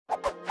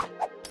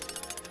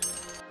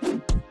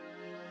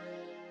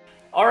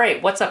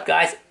Alright, what's up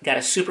guys? Got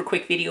a super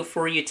quick video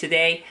for you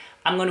today.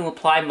 I'm going to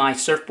apply my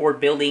surfboard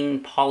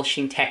building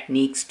polishing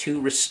techniques to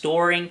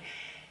restoring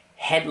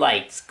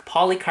headlights,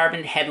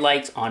 polycarbonate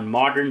headlights on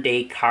modern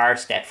day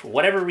cars that for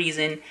whatever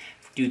reason,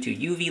 due to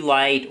UV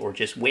light or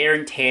just wear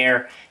and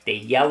tear, they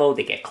yellow,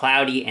 they get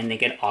cloudy, and they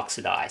get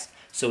oxidized.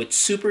 So it's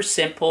super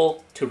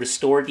simple to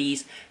restore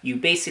these. You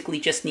basically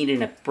just need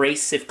an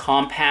abrasive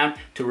compound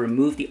to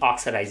remove the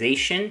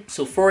oxidization.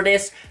 So for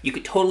this, you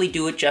could totally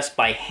do it just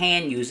by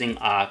hand using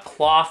a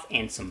cloth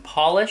and some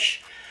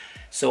polish.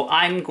 So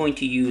I'm going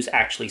to use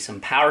actually some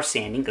power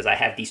sanding because I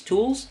have these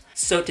tools.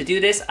 So to do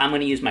this, I'm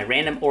going to use my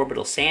random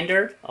orbital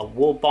sander, a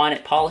wool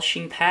bonnet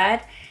polishing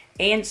pad,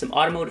 and some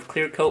automotive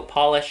clear coat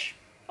polish,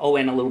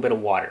 and a little bit of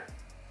water.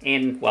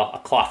 And, well, a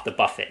cloth to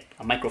buff it.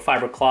 A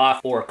microfiber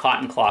cloth or a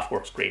cotton cloth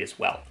works great as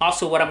well.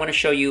 Also, what I'm going to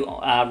show you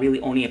really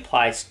only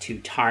applies to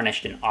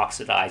tarnished and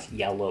oxidized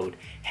yellowed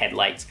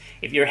headlights.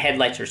 If your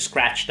headlights are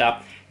scratched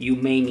up, you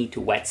may need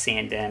to wet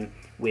sand them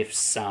with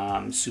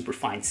some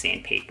superfine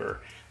sandpaper,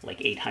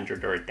 like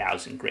 800 or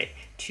 1000 grit,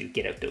 to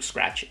get out those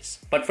scratches.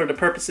 But for the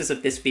purposes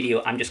of this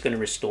video, I'm just going to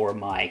restore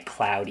my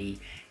cloudy,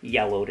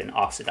 yellowed, and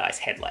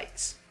oxidized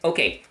headlights.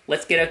 Okay,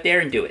 let's get out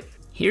there and do it.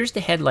 Here's the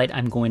headlight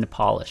I'm going to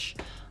polish.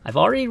 I've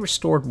already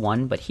restored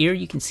one, but here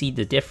you can see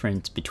the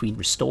difference between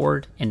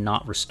restored and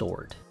not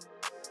restored.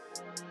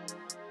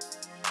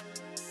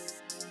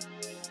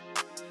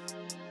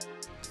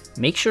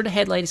 Make sure the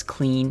headlight is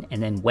clean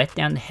and then wet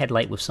down the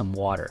headlight with some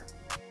water.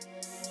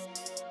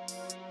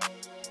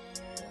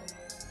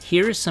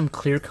 Here is some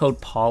clear coat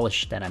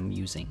polish that I'm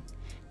using.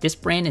 This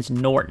brand is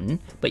Norton,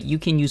 but you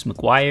can use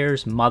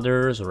Meguiar's,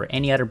 Mother's, or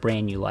any other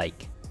brand you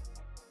like.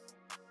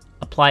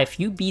 Apply a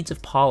few beads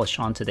of polish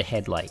onto the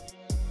headlight.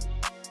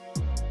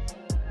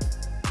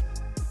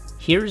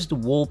 Here's the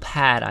wool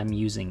pad I'm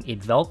using. It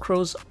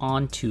velcros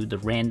onto the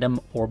random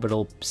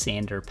orbital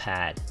sander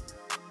pad.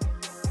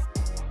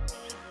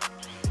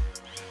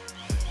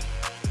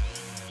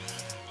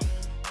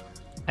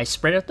 I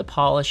spread out the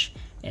polish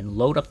and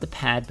load up the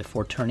pad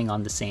before turning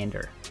on the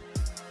sander.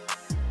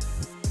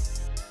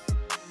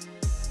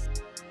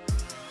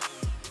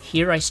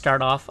 Here I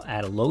start off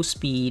at a low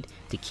speed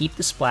to keep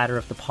the splatter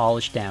of the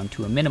polish down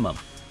to a minimum.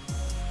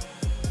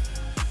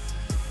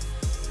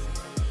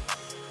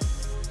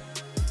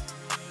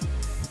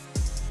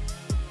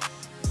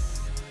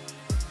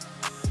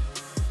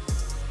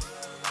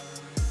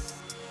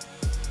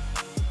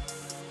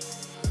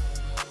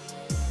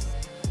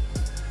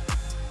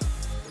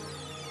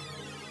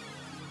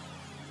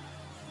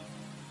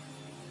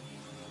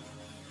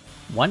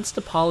 Once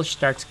the polish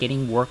starts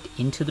getting worked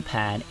into the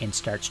pad and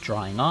starts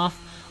drying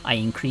off, I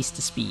increase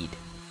the speed.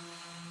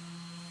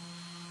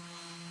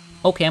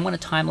 Okay, I'm going to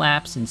time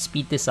lapse and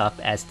speed this up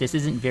as this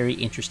isn't very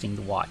interesting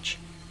to watch.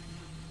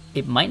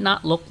 It might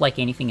not look like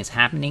anything is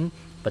happening,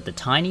 but the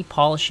tiny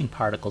polishing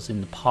particles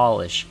in the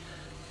polish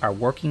are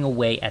working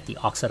away at the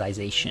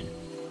oxidization.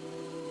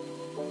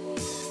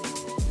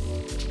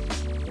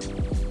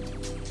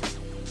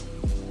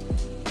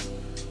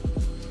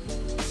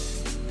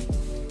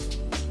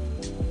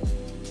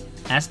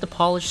 As the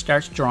polish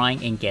starts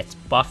drying and gets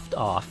buffed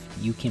off,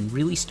 you can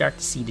really start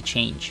to see the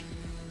change.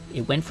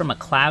 It went from a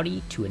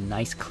cloudy to a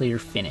nice clear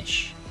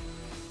finish.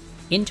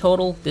 In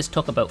total, this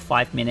took about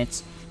 5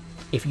 minutes.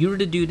 If you were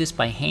to do this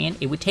by hand,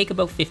 it would take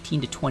about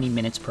 15 to 20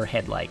 minutes per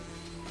headlight.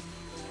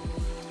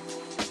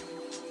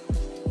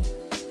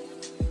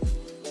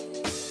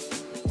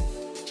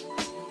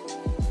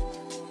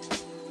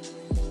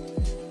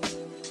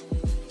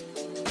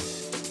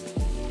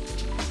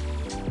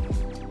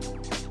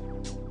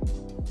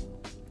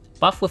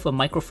 Buff with a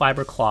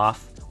microfiber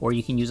cloth, or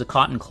you can use a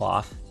cotton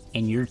cloth,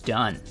 and you're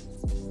done.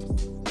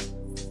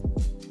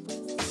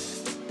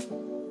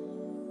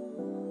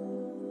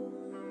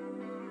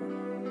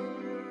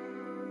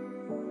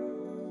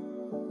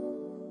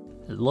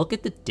 Look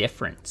at the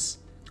difference.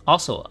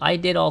 Also, I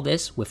did all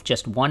this with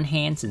just one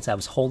hand since I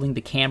was holding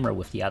the camera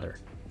with the other.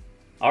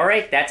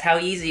 Alright, that's how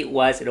easy it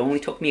was. It only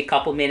took me a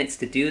couple minutes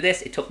to do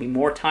this. It took me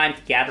more time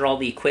to gather all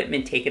the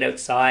equipment, take it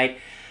outside,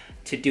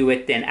 to do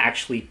it than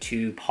actually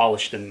to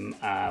polish them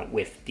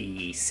with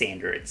the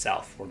sander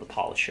itself or the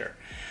polisher.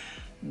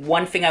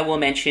 One thing I will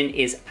mention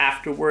is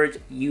afterwards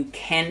you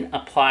can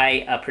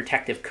apply a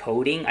protective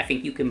coating. I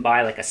think you can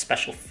buy like a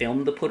special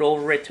film to put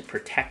over it to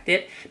protect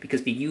it,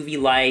 because the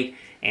UV light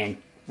and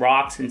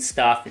rocks and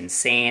stuff and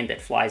sand that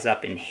flies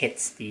up and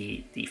hits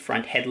the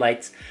front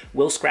headlights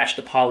will scratch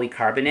the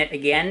polycarbonate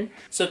again.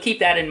 So keep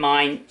that in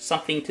mind,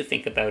 something to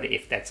think about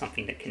if that's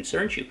something that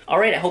concerns you.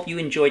 Alright, I hope you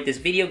enjoyed this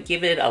video.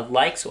 Give it a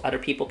like so other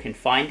people can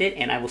find it,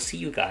 and I will see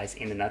you guys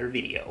in another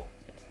video.